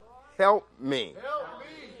help me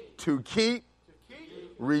to keep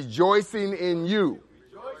rejoicing in you.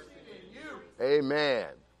 Amen.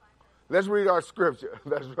 Let's read our scripture.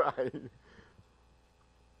 That's right.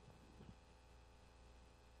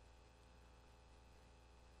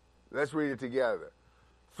 Let's read it together.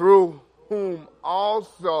 Through whom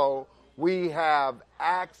also we have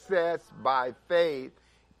access by faith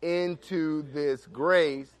into this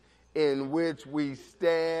grace in which we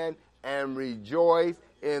stand and rejoice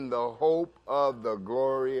in the hope of the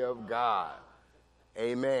glory of God.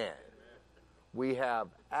 Amen. We have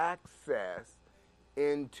access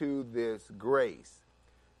into this grace.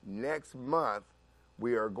 Next month,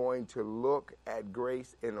 we are going to look at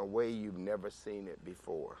grace in a way you've never seen it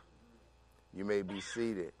before. You may be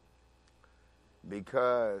seated,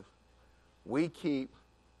 because we keep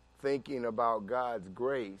thinking about God's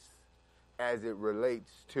grace as it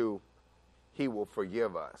relates to He will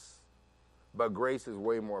forgive us. But grace is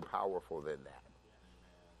way more powerful than that.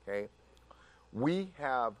 Okay? We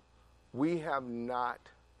have not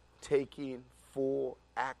taken full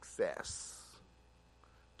access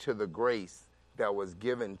to the grace that was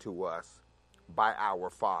given to us by our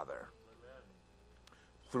Father.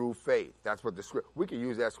 Through faith. That's what the script. We can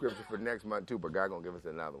use that scripture for next month too, but God gonna give us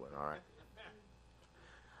another one. All right.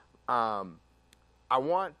 I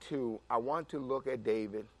want to look at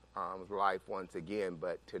David's life once again,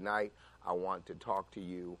 but tonight I want to talk to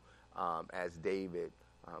you as David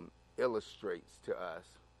illustrates to us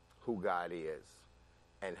who God is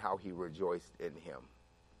and how He rejoiced in Him.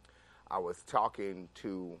 I was talking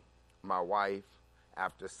to my wife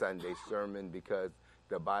after Sunday's sermon, because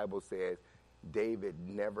the Bible says David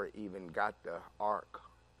never even got the ark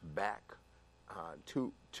back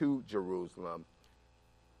to Jerusalem.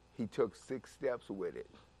 He took 6 steps with it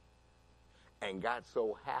and got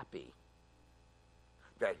so happy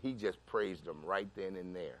that he just praised Him right then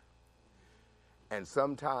and there. And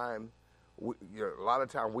sometimes, a lot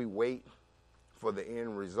of time we wait for the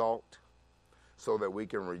end result so that we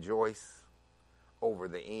can rejoice over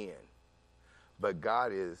the end. But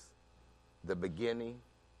God is the beginning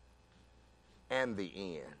and the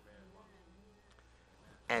end,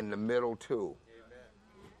 and the middle too.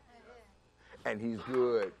 And He's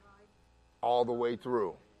good all the way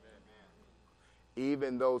through.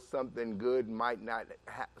 Even though something good might not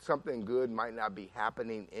be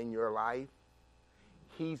happening in your life,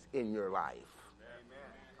 He's in your life.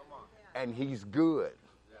 And He's good.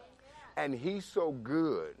 And He's so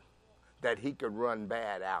good that He could run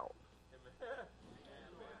bad out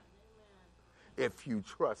if you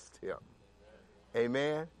trust Him.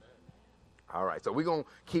 Amen? All right, so we're going to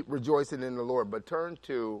keep rejoicing in the Lord, but turn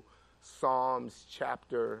to Psalms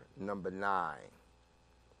chapter number 9.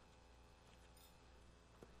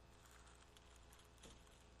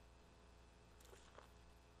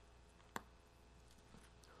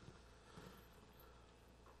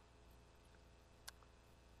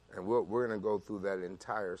 And we're going to go through that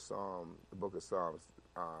entire psalm, the book of Psalms,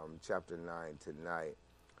 chapter 9 tonight.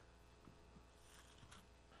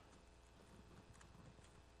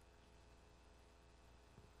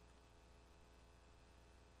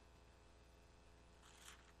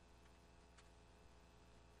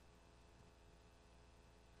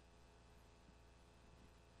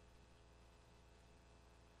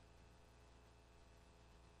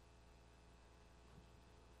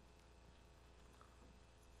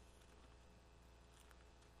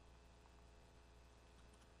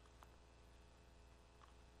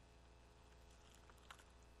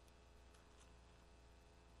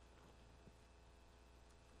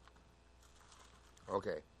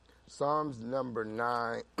 Okay, Psalms number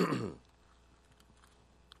 9,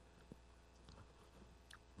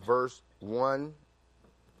 verse 1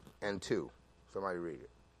 and 2. Somebody read it.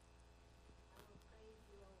 I will praise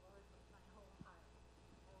you, O Lord, with my whole heart.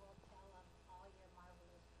 I will tell of all your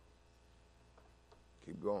marvelous works.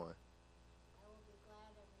 Keep going. I will be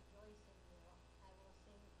glad and rejoice in you. I will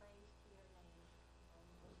sing praise to your name, O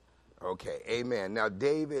Most High. Okay, amen. Now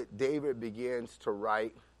David begins to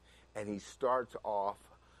write, and he starts off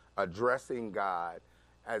addressing God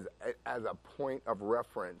as a point of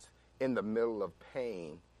reference in the middle of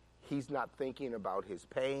pain. He's not thinking about his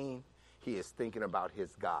pain. He is thinking about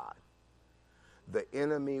his God. The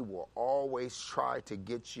enemy will always try to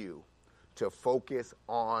get you to focus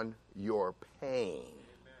on your pain,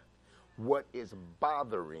 what is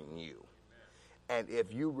bothering you. And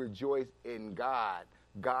if you rejoice in God,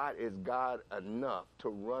 God is God enough to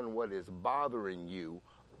run what is bothering you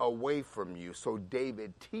away from you. So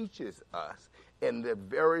David teaches us in the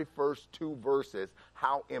very first 2 verses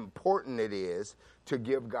how important it is to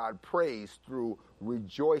give God praise through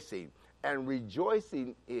rejoicing. And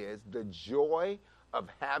rejoicing is the joy of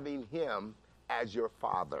having him as your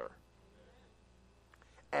father.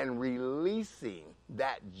 And releasing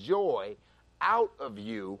that joy out of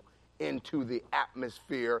you into the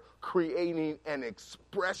atmosphere, creating an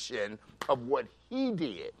expression of what he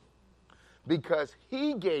did. Because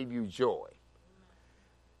he gave you joy.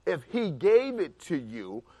 If he gave it to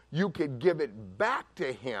you, you could give it back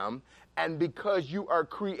to him. And because you are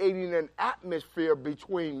creating an atmosphere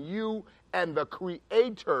between you and the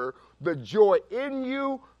Creator, the joy in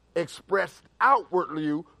you expressed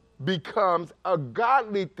outwardly becomes a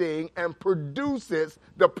godly thing and produces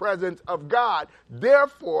the presence of God.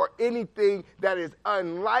 Therefore, anything that is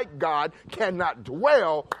unlike God cannot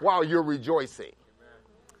dwell while you're rejoicing. Amen.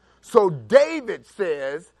 So David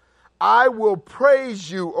says, I will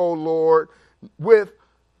praise you, O Lord, with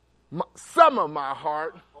some of my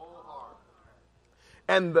heart.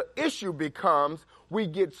 And the issue becomes we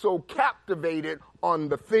get so captivated on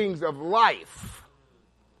the things of life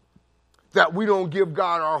that we don't give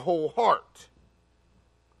God our whole heart.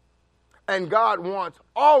 And God wants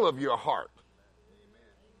all of your heart.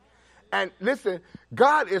 And listen,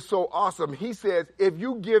 God is so awesome. He says, if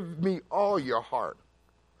you give me all your heart,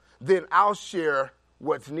 then I'll share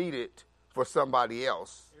what's needed for somebody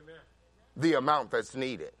else. Amen. The amount that's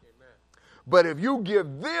needed. Amen. But if you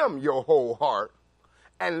give them your whole heart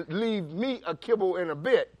and leave me a kibble and a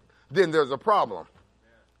bit, then there's a problem.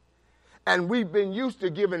 And we've been used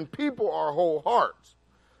to giving people our whole hearts,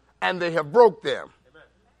 and they have broke them. Amen.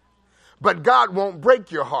 But God won't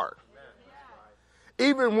break your heart.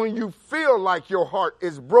 Amen. Even when you feel like your heart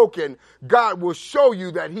is broken, God will show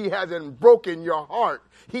you that he hasn't broken your heart.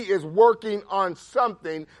 He is working on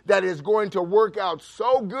something that is going to work out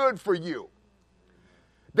so good for you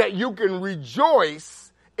that you can rejoice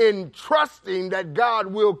in trusting that God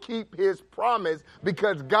will keep his promise,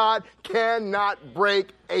 because God cannot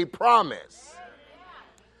break a promise.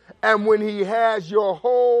 And when he has your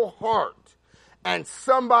whole heart and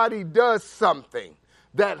somebody does something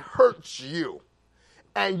that hurts you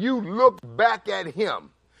and you look back at him,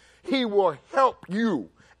 he will help you.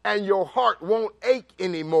 And your heart won't ache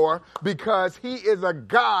anymore, because he is a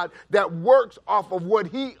God that works off of what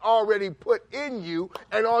he already put in you.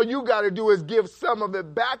 And all you got to do is give some of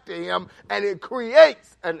it back to him, and it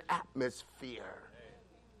creates an atmosphere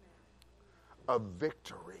of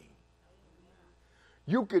victory.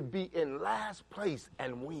 You could be in last place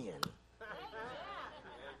and win.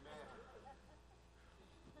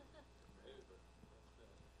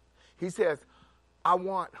 He says, I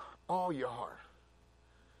want all your heart.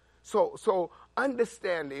 So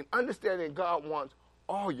understanding God wants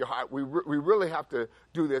all your heart. We really have to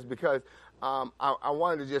do this, because I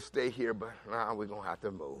wanted to just stay here, but now we're going to have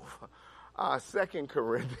to move. 2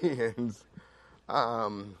 Corinthians,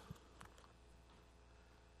 2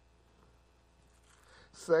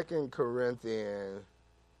 Corinthians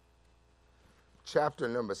chapter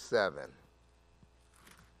number 7.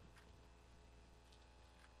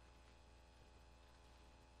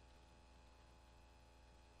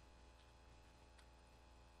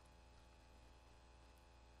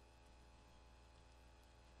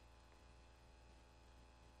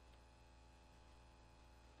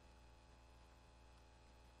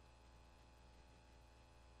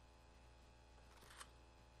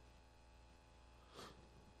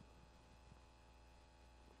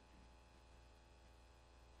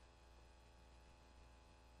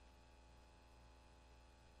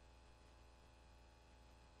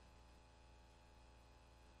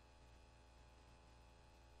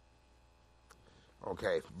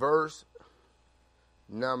 Okay, verse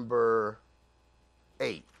number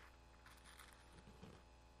 8.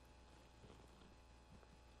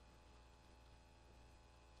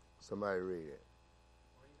 Somebody read it.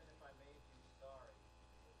 For even if I made you sorry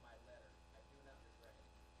with my letter, I do not regret it,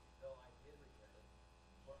 though I did regret it.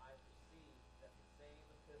 For I perceive that the same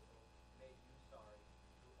epistle made you sorry,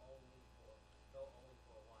 though only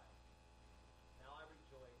for a while. Now I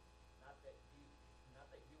rejoice, not that you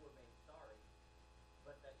were made sorry,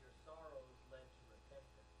 but that your sorrows led to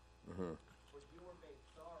repentance. Mm-hmm. For you were made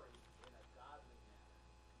sorry in a godly manner.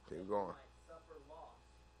 Keep going. Might suffer loss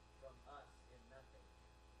from us in nothing.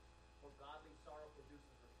 For godly sorrow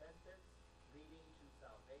produces repentance, leading to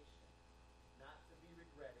salvation, not to be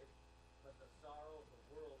regretted, but the sorrow of the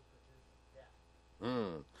world produces death.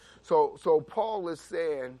 So Paul is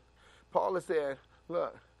saying,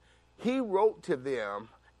 look, he wrote to them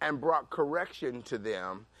and brought correction to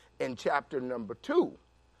them in chapter number 2.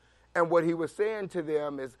 And what he was saying to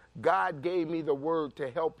them is, God gave me the word to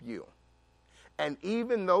help you. And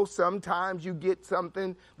even though sometimes you get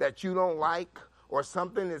something that you don't like, or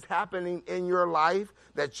something is happening in your life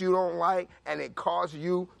that you don't like, and it causes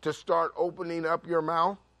you to start opening up your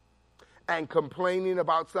mouth and complaining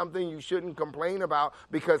about something you shouldn't complain about,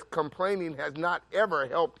 because complaining has not ever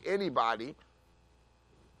helped anybody.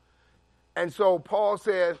 And so Paul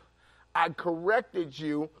says, I corrected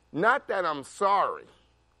you, not that I'm sorry,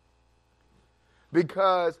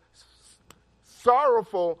 because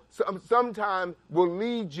sorrowful sometimes will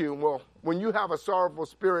lead you, well, when you have a sorrowful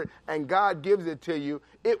spirit and God gives it to you,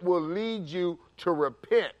 it will lead you to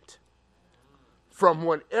repent from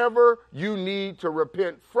whatever you need to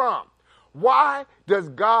repent from. Why does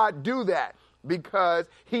God do that? Because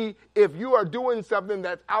if you are doing something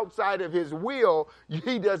that's outside of his will,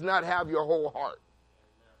 he does not have your whole heart.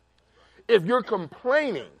 If you're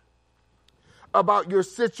complaining about your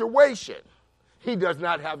situation, he does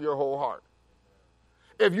not have your whole heart.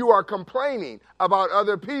 If you are complaining about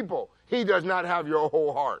other people, he does not have your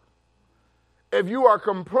whole heart. If you are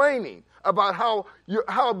complaining about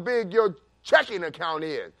how big your checking account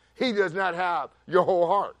is, he does not have your whole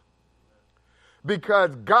heart.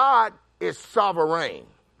 Because God is sovereign.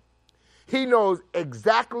 He knows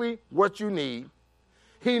exactly what you need.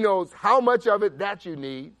 He knows how much of it that you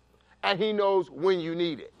need, and he knows when you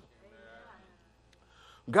need it.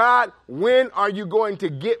 God, when are you going to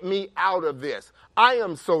get me out of this? I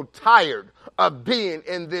am so tired of being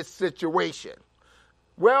in this situation.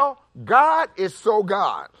 Well, God is so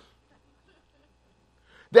God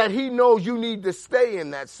that he knows you need to stay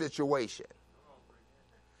in that situation.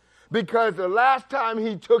 Because the last time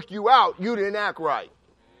he took you out, you didn't act right.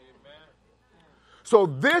 Amen. So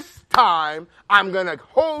this time, I'm going to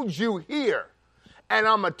hold you here, and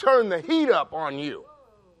I'm going to turn the heat up on you.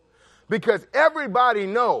 Because everybody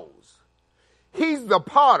knows he's the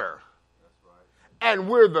potter, and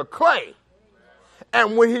we're the clay.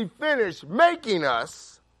 And when he finished making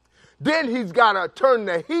us, then he's got to turn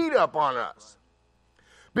the heat up on us.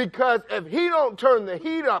 Because if he don't turn the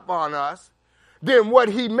heat up on us, then what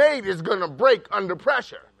he made is going to break under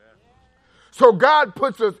pressure. So God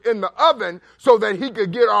puts us in the oven so that he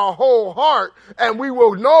could get our whole heart, and we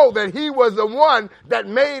will know that he was the one that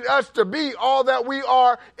made us to be all that we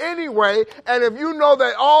are anyway. And if you know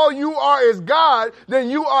that all you are is God, then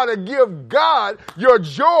you ought to give God your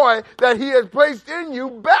joy that he has placed in you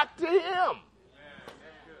back to him.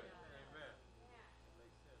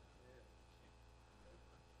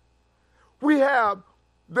 We have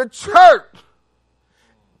the church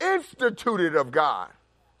instituted of God.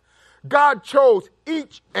 God chose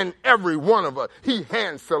each and every one of us. He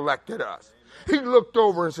hand-selected us. He looked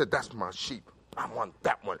over and said, that's my sheep. I want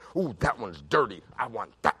that one. Ooh, that one's dirty. I want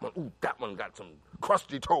that one. Ooh, that one got some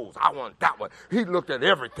crusty toes. I want that one. He looked at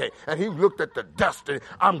everything, and he looked at the dust, and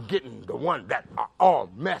I'm getting the one that are all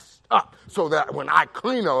messed up so that when I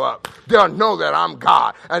clean her up, they'll know that I'm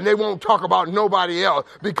God, and they won't talk about nobody else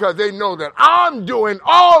because they know that I'm doing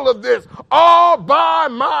all of this all by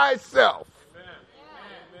myself.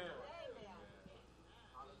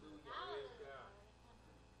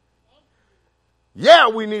 Yeah,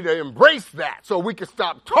 we need to embrace that so we can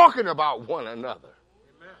stop talking about one another.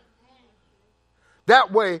 Amen.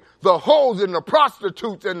 That way, the hoes and the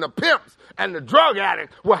prostitutes and the pimps and the drug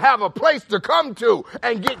addicts will have a place to come to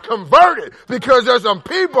and get converted, because there's some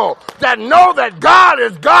people that know that God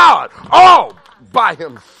is God all by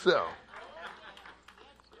himself.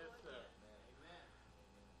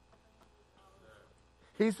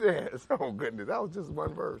 He says, oh goodness, that was just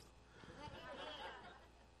one verse.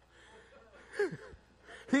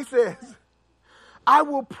 He says, I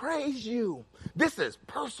will praise you. This is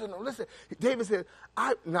personal. Listen, David said,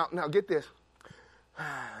 now get this.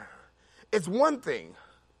 It's one thing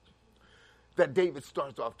that David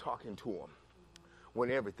starts off talking to him when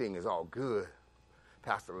everything is all good,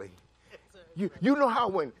 Pastor Lee. You know how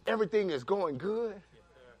when everything is going good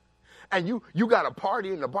and you got a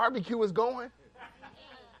party and the barbecue is going,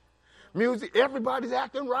 music, everybody's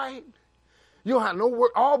acting right. You don't have no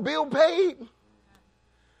work, all bill paid.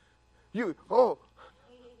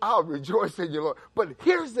 I'll rejoice in you, Lord. But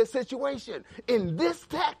here's the situation. In this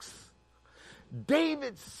text,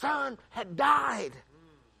 David's son had died.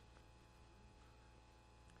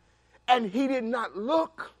 And he did not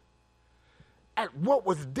look at what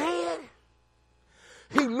was dead.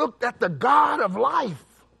 He looked at the God of life.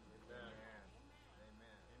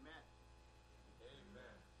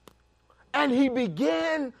 And he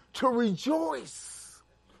began to rejoice.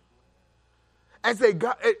 And say,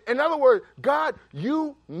 God, in other words, God,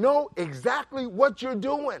 you know exactly what you're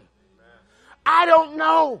doing. Amen. I don't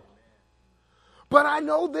know. But I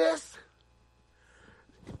know this.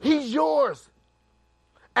 He's yours.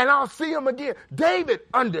 And I'll see him again. David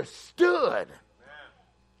understood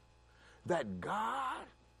that God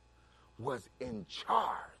was in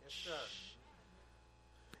charge. Yes, sir.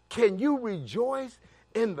 Can you rejoice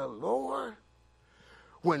in the Lord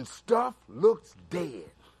when stuff looks dead?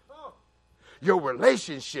 Oh. Your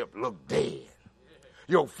relationship look dead.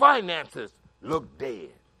 Your finances look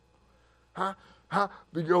dead. Huh?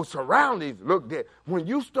 Your surroundings look dead. When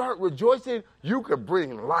you start rejoicing, you can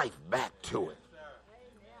bring life back to it.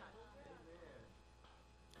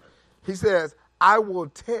 He says, I will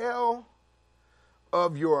tell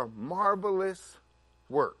of your marvelous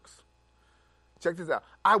works. Check this out.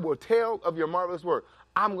 I will tell of your marvelous work.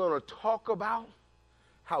 I'm going to talk about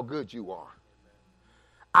how good you are.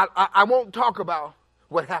 I won't talk about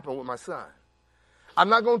what happened with my son. I'm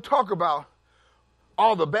not going to talk about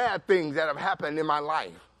all the bad things that have happened in my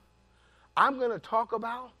life. I'm going to talk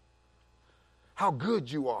about how good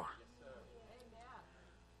you are.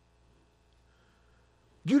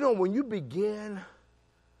 You know, when you begin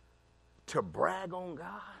to brag on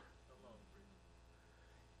God,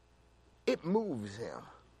 it moves him.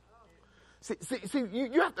 See,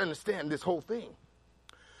 you have to understand this whole thing.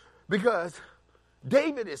 Because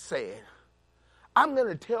David is saying, I'm going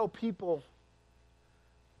to tell people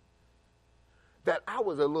that I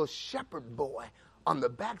was a little shepherd boy on the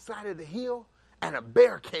backside of the hill and a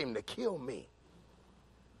bear came to kill me.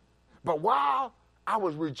 But while I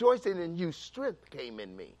was rejoicing in you, strength came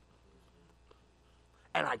in me.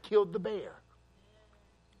 And I killed the bear.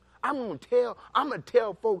 I'm going to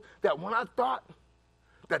tell folks that when I thought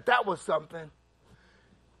that was something,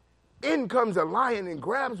 in comes a lion and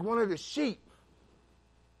grabs one of the sheep.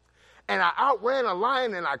 And I outran a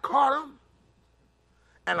lion and I caught him.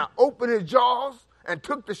 And I opened his jaws and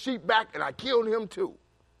took the sheep back and I killed him too.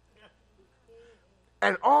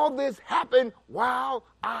 And all this happened while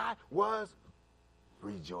I was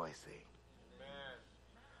rejoicing. Amen.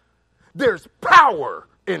 There's power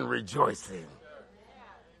in rejoicing.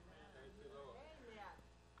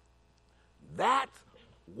 That's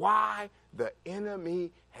why the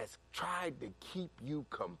enemy has tried to keep you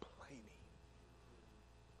complaining.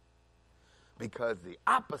 Because the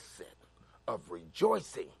opposite of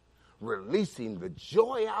rejoicing, releasing the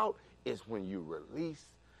joy out, is when you release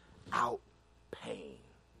out pain,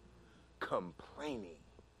 complaining.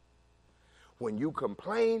 When you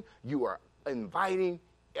complain, you are inviting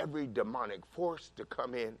every demonic force to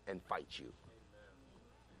come in and fight you.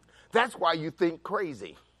 That's why you think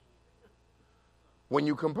crazy when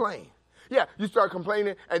you complain. Yeah, you start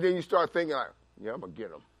complaining, and then you start thinking like, yeah, I'm going to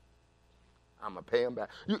get them. I'm going to pay them back.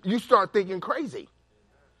 You start thinking crazy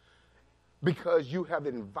because you have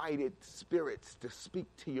invited spirits to speak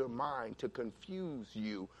to your mind, to confuse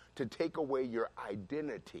you, to take away your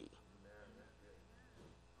identity.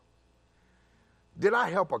 Did I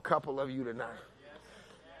help a couple of you tonight?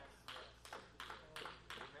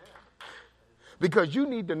 Because you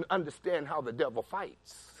need to understand how the devil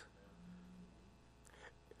fights.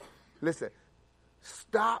 Listen,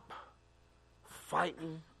 stop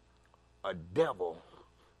fighting a devil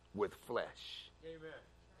with flesh. Amen.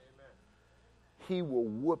 Amen. He will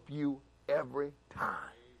whoop you every time.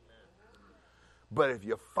 Amen. But if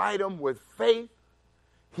you fight him with faith,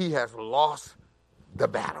 he has lost the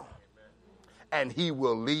battle. Amen. And he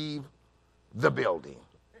will leave the building.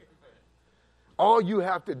 Amen. All you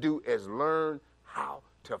have to do is learn how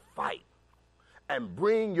to fight and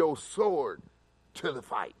bring your sword to the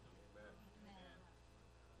fight.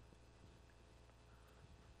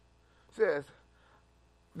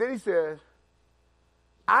 Then he says,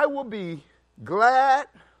 I will be glad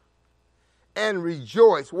and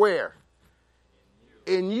rejoice. Where?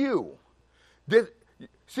 In you.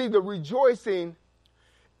 See, the rejoicing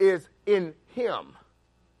is in him.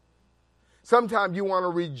 Sometimes you want to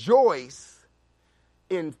rejoice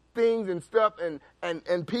in things and stuff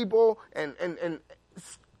and people and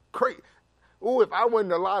crazy. Oh, if I win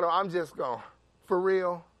the lotto, I'm just going, for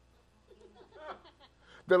real?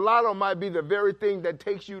 The lotto might be the very thing that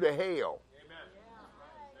takes you to hell. Amen.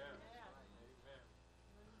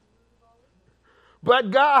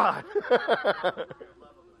 But God,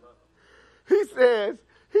 he says,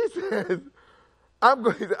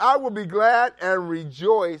 I will be glad and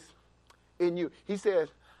rejoice in you. He says,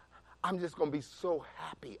 I'm just going to be so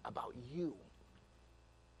happy about you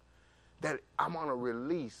that I'm going to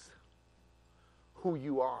release who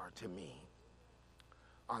you are to me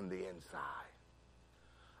on the inside.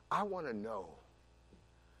 I want to know,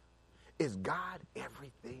 is God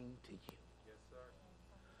everything to you? Yes,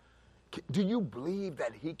 sir. Do you believe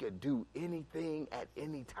that he could do anything at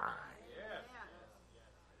any time? Yes.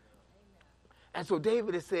 And so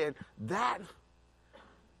David is saying that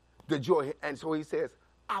the joy, and so he says,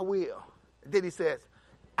 I will. Then he says,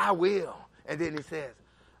 I will. And then he says,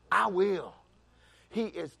 I will. He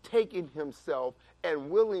is taking himself and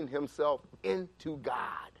willing himself into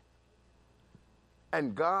God.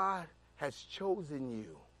 And God has chosen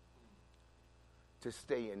you to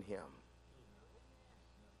stay in him.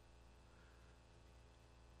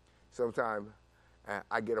 Sometimes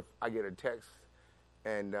I get a text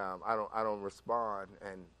and I don't respond,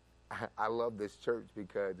 and I love this church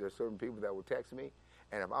because there's certain people that will text me,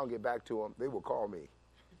 and if I don't get back to them, they will call me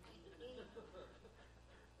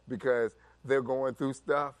because they're going through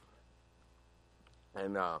stuff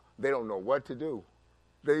and they don't know what to do.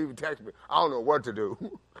 They even text me, I don't know what to do.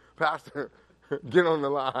 Pastor, get on the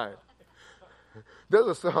line. There's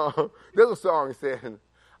a song that says,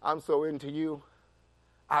 I'm so into you,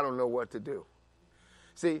 I don't know what to do.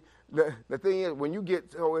 See, the thing is, when you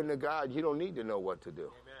get so into God, you don't need to know what to do.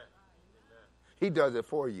 Amen. He does it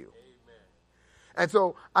for you. Amen. And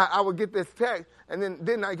so I would get this text, and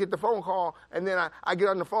then I get the phone call, and then I get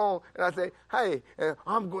on the phone, and I say, hey,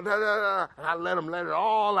 I'm going, da, da, da, and I let it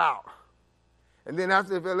all out. And then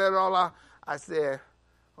after I let it all out, I said,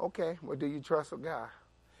 okay, well, do you trust God?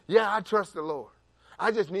 Yeah, I trust the Lord.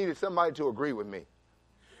 I just needed somebody to agree with me.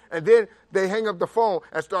 And then they hang up the phone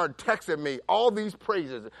and start texting me all these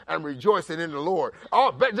praises and rejoicing in the Lord.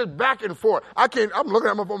 All just back and forth. I'm looking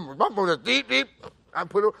at my phone. My phone is deep, deep. I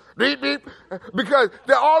put it deep, deep. Because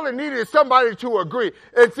all they need is somebody to agree.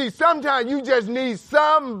 And see, sometimes you just need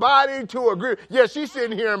somebody to agree. Yeah, she's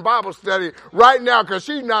sitting here in Bible study right now because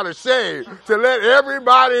she's not ashamed to let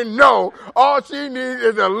everybody know all she needs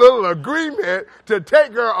is a little agreement to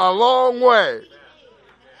take her a long way.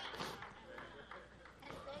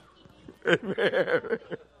 Amen.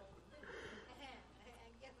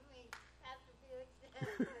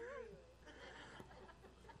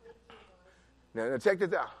 Now check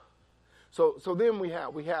this out. So then we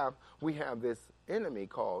have this enemy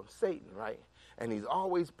called Satan, right? And he's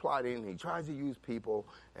always plotting. He tries to use people,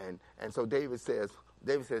 and so David says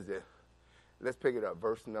this. Let's pick it up,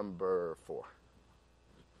 verse number 4.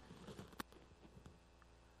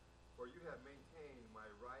 For you have maintained my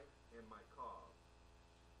right and my cause.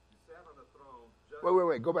 You sat on the throne.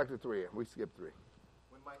 Wait. Go back to 3. We skipped 3.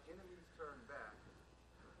 When my enemies turn back,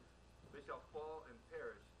 they shall fall and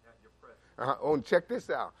perish at your presence. Oh, and check this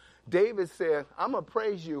out. David said, I'm going to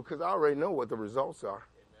praise you because I already know what the results are.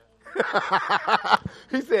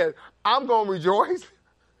 He said, I'm going to rejoice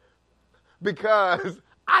because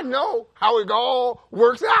I know how it all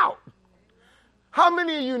works out. How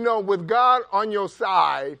many of you know with God on your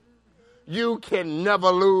side, you can never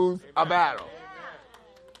lose a battle?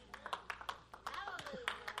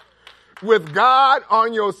 With God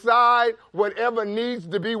on your side, whatever needs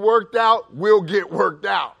to be worked out will get worked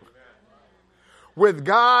out. With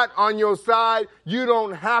God on your side, you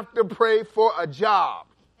don't have to pray for a job.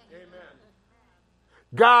 Amen.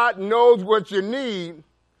 God knows what you need.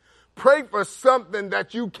 Pray for something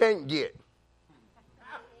that you can't get.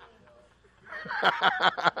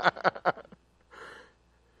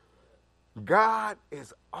 God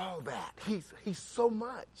is all that. He's so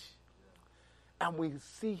much. And we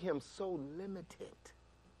see him so limited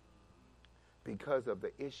because of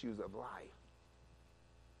the issues of life.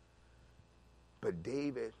 But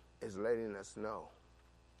David is letting us know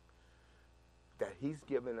that he's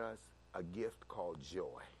given us a gift called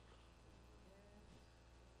joy.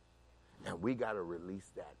 And we got to release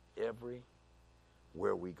that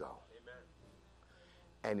everywhere we go. Amen.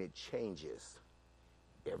 And it changes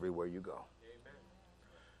everywhere you go. Amen.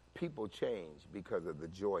 People change because of the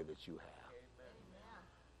joy that you have. Amen.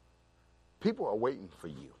 People are waiting for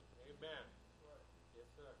you. Amen. Yes,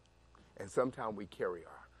 sir. And sometimes we carry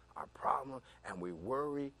our problem and we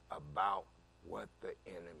worry about what the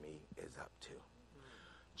enemy is up to.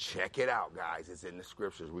 Check it out, guys. It's in the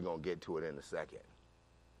scriptures. We're going to get to it in a second.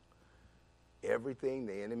 Everything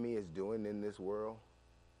the enemy is doing in this world,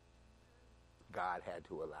 God had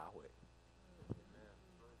to allow it.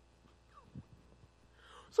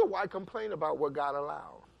 So why complain about what God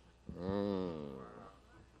allowed?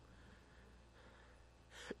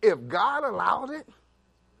 If God allowed it,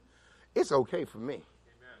 it's okay for me.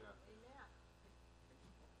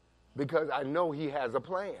 Because I know he has a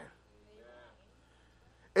plan.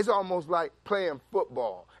 It's almost like playing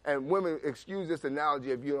football. And women, excuse this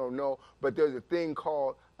analogy if you don't know, but there's a thing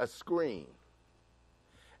called a screen.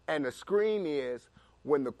 And the screen is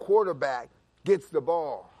when the quarterback gets the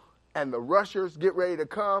ball and the rushers get ready to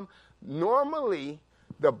come, normally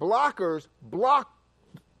the blockers block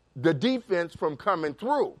the defense from coming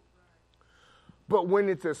through. But when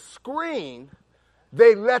it's a screen,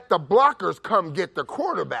 they let the blockers come get the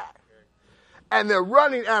quarterback. and they're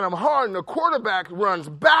running at them hard, and the quarterback runs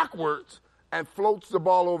backwards and floats the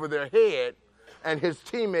ball over their head, and his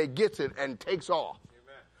teammate gets it and takes off.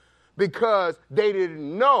 Because they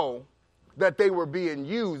didn't know that they were being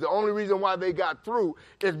used. The only reason why they got through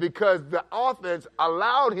is because the offense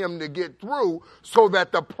allowed him to get through so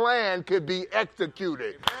that the plan could be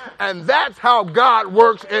executed. And that's how God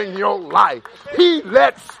works in your life. He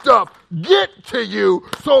lets stuff get to you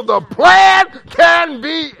so the plan can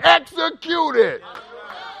be executed.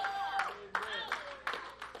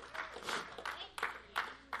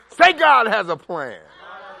 Say God has a plan.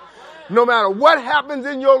 No matter what happens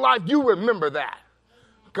in your life, you remember that.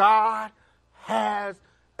 God has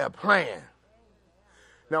a plan.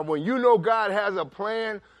 Now, when you know God has a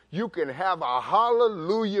plan, you can have a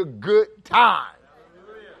hallelujah good time.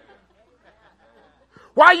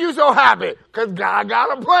 Why are you so happy? Because God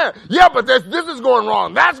got a plan. Yeah, but this is going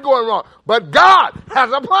wrong. That's going wrong. But God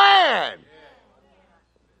has a plan.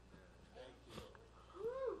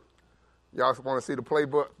 Y'all want to see the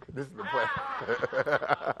playbook? This is the plan.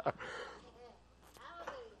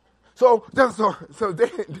 So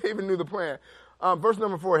David knew the plan. Verse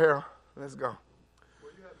number 4, Harold. Let's go. For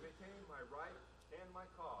you have maintained my right and my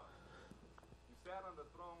cause. You sat on the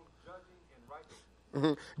throne judging in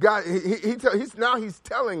righteousness. He's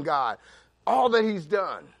telling God all that he's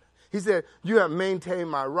done. He said, you have maintained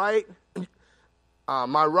my right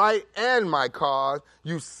and my cause.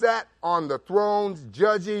 You sat on the thrones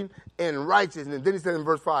judging in righteousness. And then he said in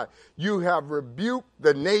verse 5, you have rebuked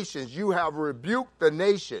the nations. You have rebuked the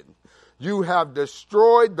nations. You have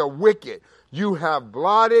destroyed the wicked. You have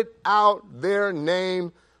blotted out their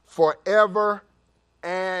name forever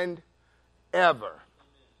and ever.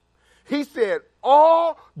 He said,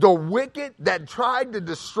 all the wicked that tried to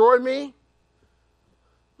destroy me,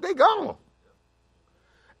 they gone.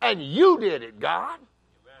 And you did it, God.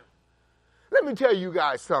 Amen. Let me tell you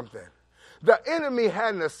guys something. The enemy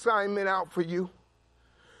had an assignment out for you.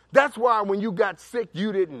 That's why when you got sick,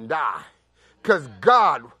 you didn't die. Because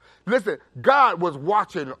God was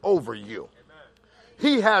watching over you. Amen.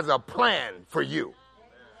 He has a plan for you. Amen.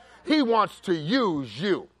 He wants to use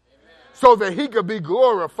you. Amen. So that he could be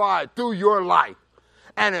glorified through your life.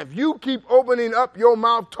 And if you keep opening up your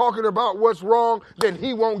mouth talking about what's wrong, then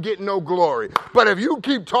he won't get no glory. But if you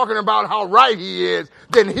keep talking about how right he is,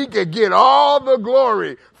 then he can get all the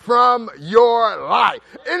glory from your life.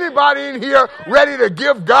 Anybody in here ready to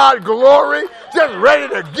give God glory? Just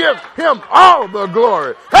ready to give him all the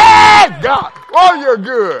glory. Hey, God. Oh, you're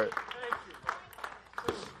good.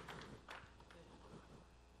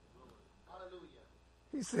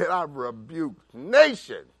 He said, I've rebuked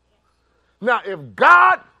nations. Now, if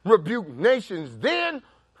God rebuked nations then,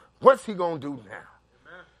 what's he going to do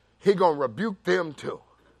now? He's going to rebuke them too.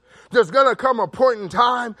 There's going to come a point in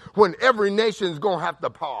time when every nation's going to have to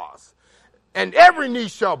pause. And every knee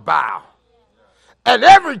shall bow. And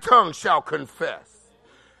every tongue shall confess.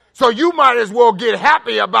 So you might as well get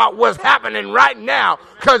happy about what's happening right now,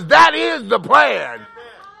 because that is the plan.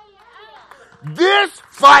 This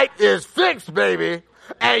fight is fixed, baby,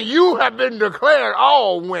 and you have been declared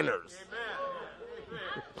all winners.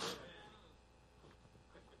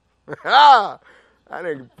 I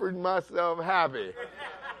didn't pretty myself happy.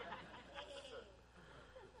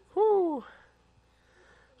 Whew.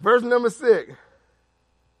 Verse number 6.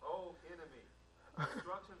 Oh, enemy,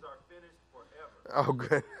 instructions are finished forever. Oh,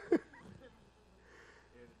 good. And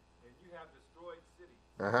you have destroyed cities.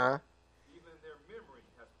 Uh-huh. Even their memory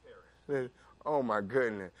has perished. Oh, my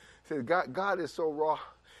goodness. Says God is so raw.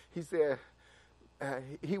 He said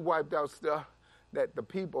he wiped out stuff that the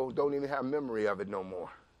people don't even have memory of it no more.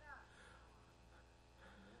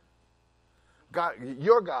 God,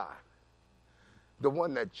 your God, the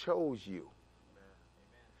one that chose you.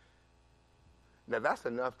 Now that's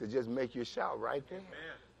enough to just make you shout right there.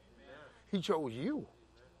 He chose you.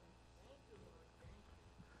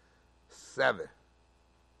 7.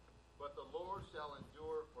 But the Lord shall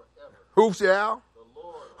endure forever. Who shall? The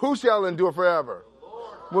Lord. Who shall endure forever? The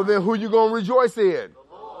Lord. Well, then who you going to rejoice in? The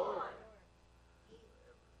Lord.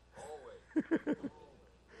 Always.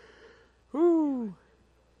 Whew.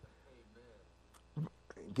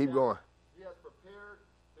 Keep going. He has prepared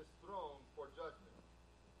his throne for judgment.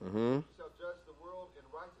 Mm-hmm. He shall judge the world in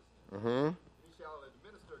righteousness. Mm-hmm. He shall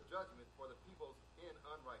administer judgment for the peoples in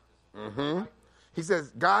unrighteousness. Mm-hmm. He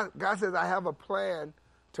says, God says, I have a plan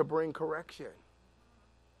to bring correction.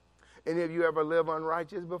 Any of you ever live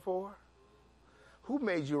unrighteous before? Who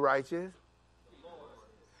made you righteous?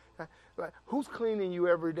 Like, who's cleaning you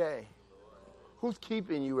every day? Who's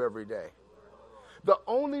keeping you every day? The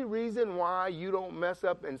only reason why you don't mess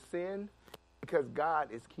up and sin is because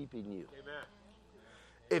God is keeping you. Amen.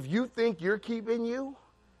 If you think you're keeping you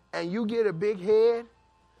and you get a big head,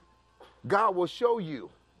 God will show you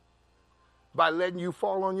by letting you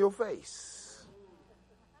fall on your face.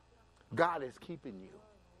 God is keeping you.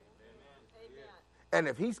 And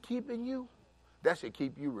if he's keeping you, that should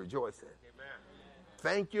keep you rejoicing.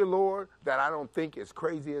 Thank you, Lord, that I don't think as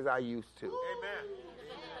crazy as I used to.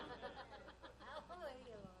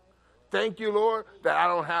 Thank you, Lord, that I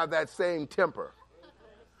don't have that same temper.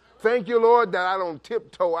 Thank you, Lord, that I don't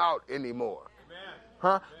tiptoe out anymore.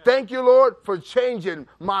 Huh? Thank you, Lord, for changing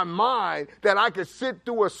my mind, that I could sit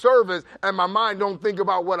through a service and my mind don't think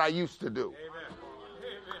about what I used to do.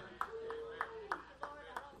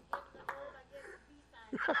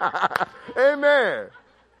 Amen.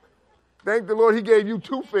 Thank the Lord he gave you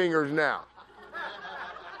 2 fingers now.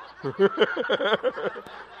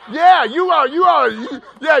 Yeah, you are,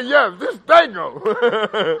 yeah, just thank him.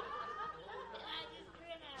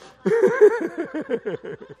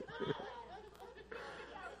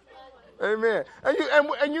 Amen.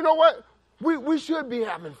 And you know what? We should be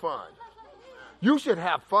having fun. You should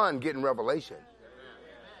have fun getting revelation.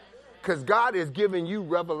 Because God is giving you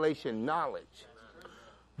revelation knowledge.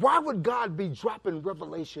 Why would God be dropping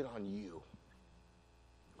revelation on you?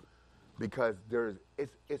 Because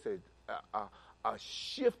it's a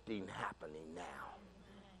shifting happening now.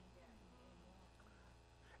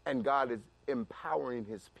 And God is empowering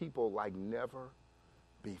his people like never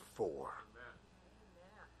before.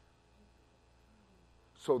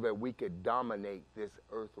 So that we could dominate this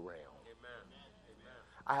earth realm.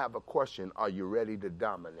 I have a question. Are you ready to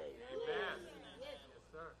dominate?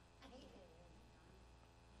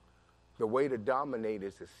 The way to dominate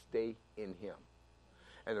is to stay in him.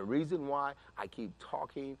 And the reason why I keep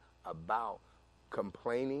talking about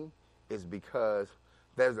complaining is because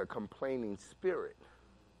there's a complaining spirit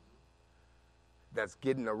that's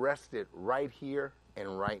getting arrested right here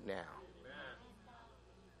and right now.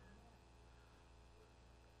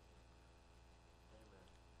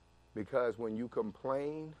 Because when you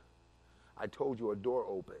complain, I told you a door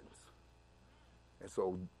opens. And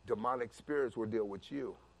so demonic spirits will deal with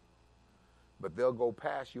you. But they'll go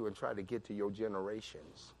past you and try to get to your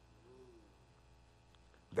generations.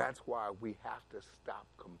 That's why we have to stop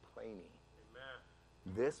complaining.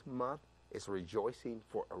 Amen. This month is rejoicing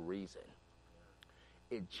for a reason.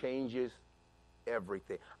 It changes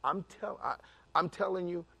everything. I'm telling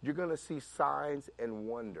you, you're going to see signs and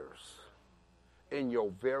wonders in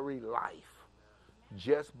your very life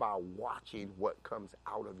just by watching what comes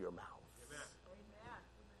out of your mouth. Amen.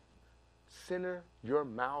 Center your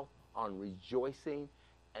mouth on rejoicing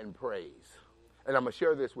and praise. And I'm going to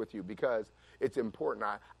share this with you because it's important.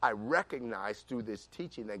 I recognize through this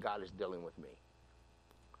teaching that God is dealing with me.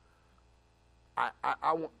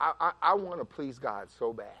 I want to please God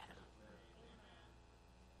so bad.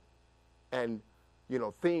 And, you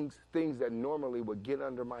know, things that normally would get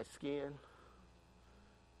under my skin,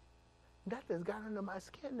 nothing's got under my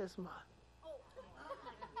skin this month.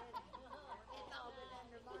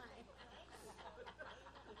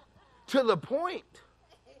 To the point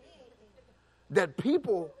that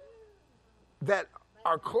people that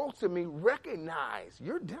are close to me recognize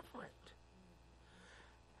you're different.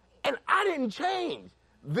 And I didn't change.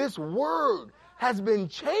 This word has been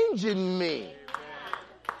changing me.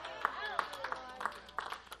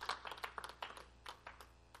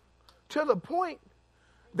 To the point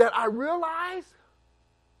that I realized,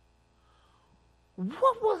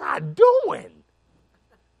 what was I doing?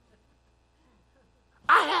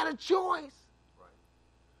 I had a choice.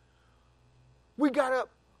 We got up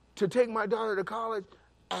to take my daughter to college,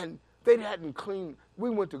 and they hadn't cleaned. We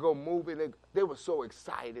went to go move, and they were so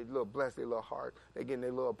excited, bless their little heart. They get in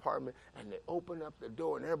their little apartment, and they opened up the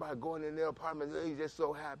door, and everybody going in their apartment, they just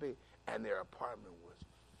so happy, and their apartment was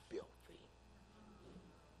filthy.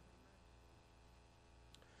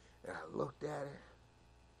 And I looked at it,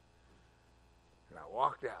 and I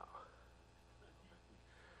walked out.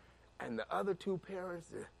 And the other 2 parents,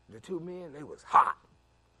 the 2 men, they was hot.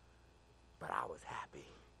 But I was happy.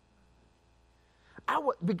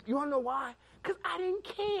 You want to know why? Because I didn't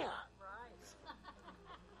care.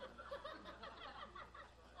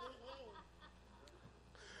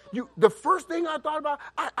 Right. The first thing I thought about,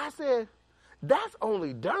 I said, that's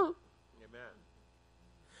only dirt. Amen.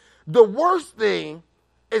 The worst thing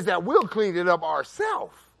is that we'll clean it up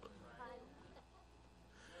ourselves.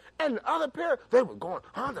 And the other parents, they were going,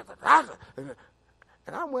 and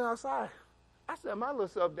I went outside. I set my little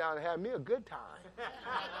self down and had me a good time.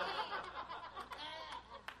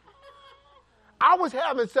 I was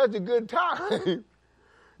having such a good time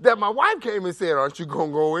that my wife came and said, aren't you going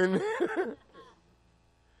to go in there?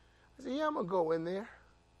 I said, yeah, I'm going to go in there.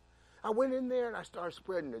 I went in there and I started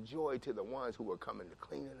spreading the joy to the ones who were coming to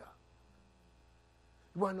clean it up.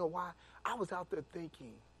 You want to know why? I was out there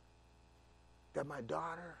thinking that my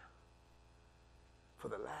daughter, for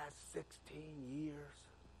the last 16 years,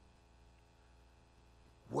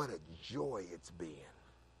 what a joy it's been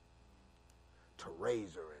to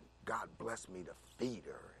raise her, and God bless me to feed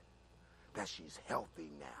her, that she's healthy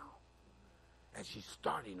now, and she's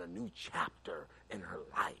starting a new chapter in her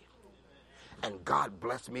life. And God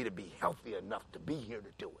bless me to be healthy enough to be here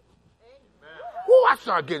to do it. Oh, I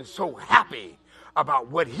started getting so happy about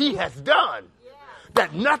what he has done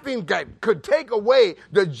that nothing could take away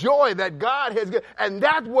the joy that God has given. And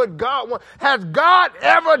that's what God wants. Has God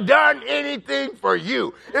ever done anything for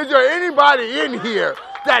you? Is there anybody in here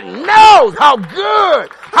that knows how good?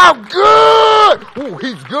 Ooh,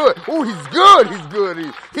 he's good. Ooh, he's good. He's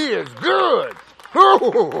good. He is good.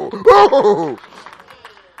 Ooh.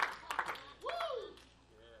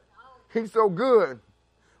 He's so good.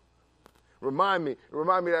 Remind me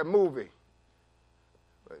of that movie,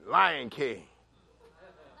 Lion King.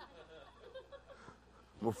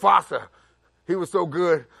 Mufasa, he was so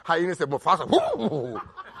good. Hyena said, Mufasa, whoo!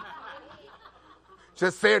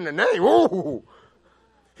 Just saying the name, whoo!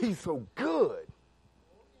 He's so good.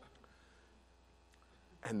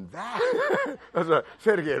 And that, that's right,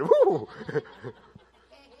 say it again, whoo!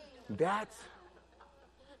 That's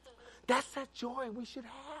that joy we should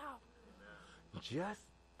have. Just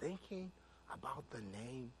thinking about the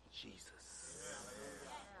name Jesus.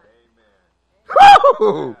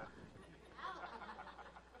 Amen.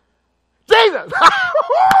 Jesus!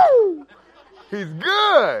 He's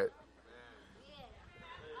good.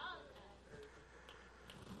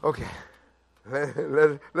 Okay.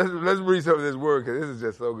 Let's read some of this word because this is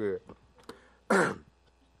just so good.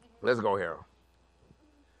 Let's go, Harold.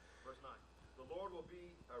 Verse 9. The Lord will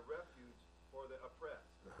be a refuge for the oppressed,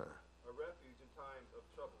 a refuge in times of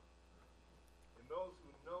trouble. And those who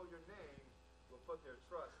know your name will put their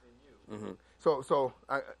trust in you.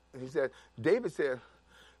 He said, David said,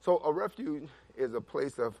 so a refuge is a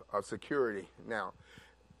place of security. Now,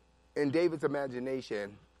 in David's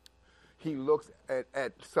imagination, he looks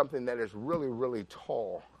at something that is really, really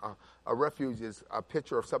tall. A refuge is a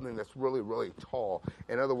picture of something that's really, really tall.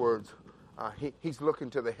 In other words, he's looking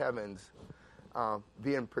to the heavens,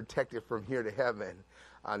 being protected from here to heaven.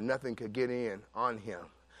 Nothing could get in on him.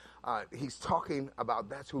 He's talking about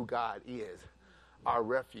that's who God is, our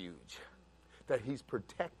refuge, that he's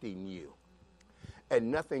protecting you. And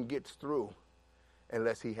nothing gets through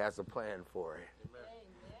unless he has a plan for it.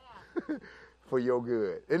 Amen. For your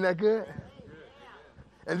good. Isn't that good? Amen.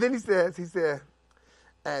 And then he said,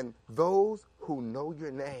 and those who know your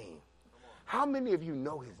name. How many of you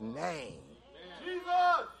know his name?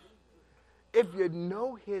 Jesus! If you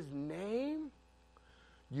know his name,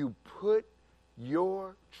 you put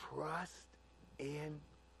your trust in him.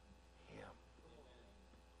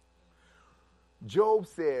 Job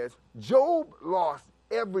says, Job lost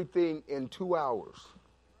everything in 2 hours.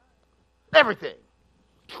 Everything.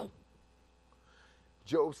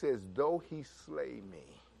 Job says, though he slay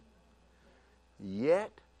me,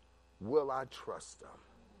 yet will I trust him.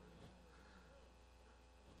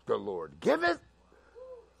 The Lord giveth,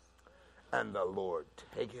 and the Lord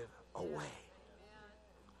taketh away.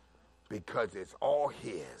 Because it's all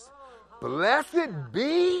his. Blessed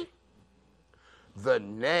be the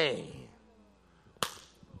name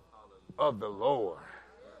of the Lord.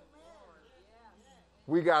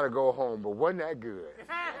 We got to go home, but wasn't that good?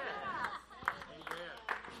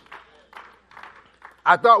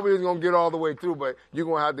 I thought we was going to get all the way through, but you're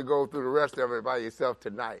going to have to go through the rest of it by yourself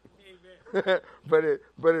tonight. but it's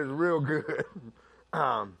real good.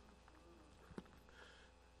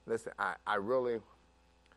 Listen, I really